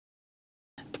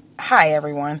Hi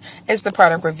everyone, it's the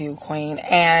Product Review Queen,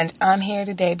 and I'm here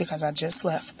today because I just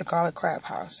left the Garlic Crab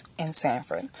House in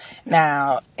Sanford.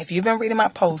 Now, if you've been reading my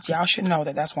posts, y'all should know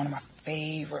that that's one of my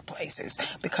favorite places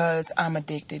because I'm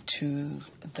addicted to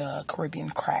the Caribbean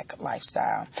crack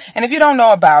lifestyle. And if you don't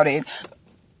know about it,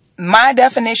 my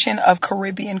definition of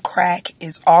Caribbean crack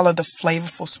is all of the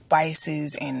flavorful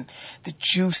spices and the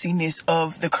juiciness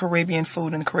of the Caribbean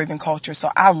food and the Caribbean culture. So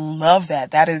I love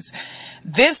that. That is,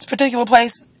 this particular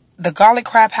place, the Garlic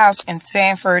Crab House in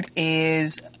Sanford,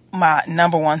 is my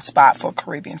 #1 spot for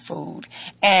Caribbean food.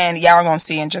 And y'all are going to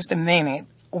see in just a minute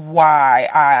why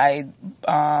I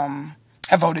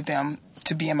have voted them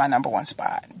to be in my #1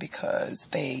 spot, because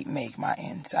they make my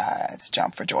insides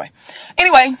jump for joy.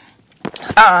 Anyway,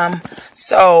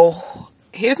 so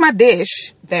here's my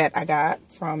dish that I got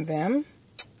from them.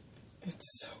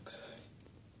 It's so good.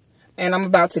 And I'm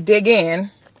about to dig in.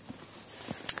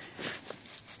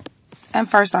 And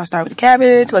first I'll start with the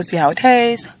cabbage. Let's see how it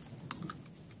tastes.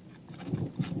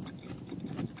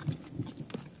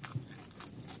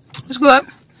 It's good,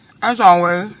 as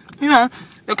always. You know,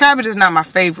 the cabbage is not my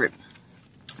favorite.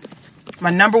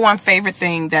 My #1 favorite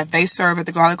thing that they serve at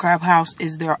the Garlic Crab House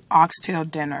is their oxtail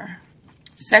dinner.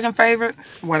 Second favorite,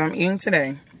 what I'm eating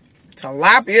today.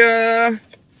 Tilapia.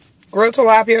 Grilled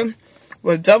tilapia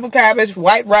with double cabbage,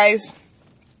 white rice.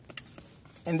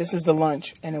 And this is the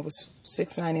lunch. And it was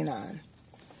 $6.99.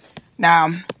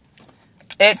 Now,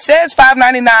 it says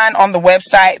 $5.99 on the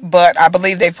website, but I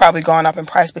believe they've probably gone up in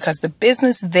price because the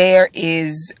business there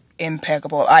is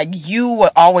impeccable. Like, you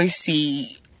will always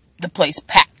see the place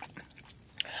packed.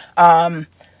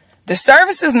 The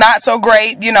service is not so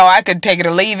great. You know, I could take it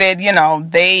or leave it. You know,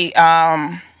 the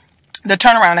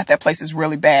turnaround at that place is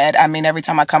really bad. I mean, every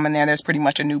time I come in there, there's pretty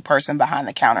much a new person behind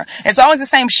the counter. It's always the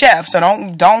same chef, so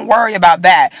don't worry about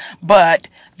that. But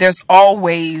there's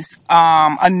always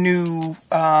a new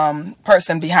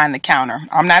person behind the counter.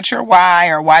 I'm not sure why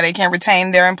or why they can't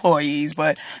retain their employees,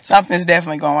 but something's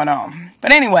definitely going on.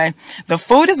 But anyway, the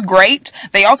food is great.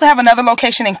 They also have another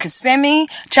location in Kissimmee.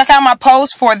 Check out my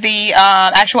post for the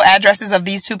actual addresses of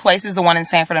these two places, the one in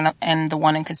Sanford and the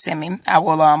one in Kissimmee. I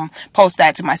will post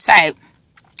that to my site.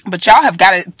 But y'all have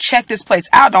got to check this place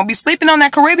out. Don't be sleeping on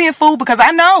that Caribbean food, because I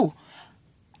know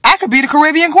I could be the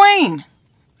Caribbean queen.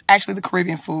 Actually, the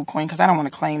Caribbean food queen, because I don't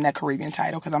want to claim that Caribbean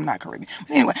title because I'm not Caribbean.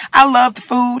 But anyway, I love the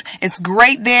food. It's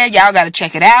great there. Y'all got to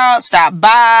check it out. Stop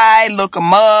by. Look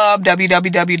them up.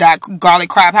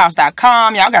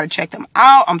 www.garliccrabhouse.com. Y'all got to check them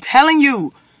out. I'm telling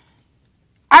you,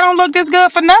 I don't look this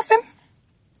good for nothing.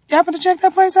 Y'all better check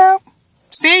that place out.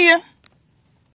 See ya.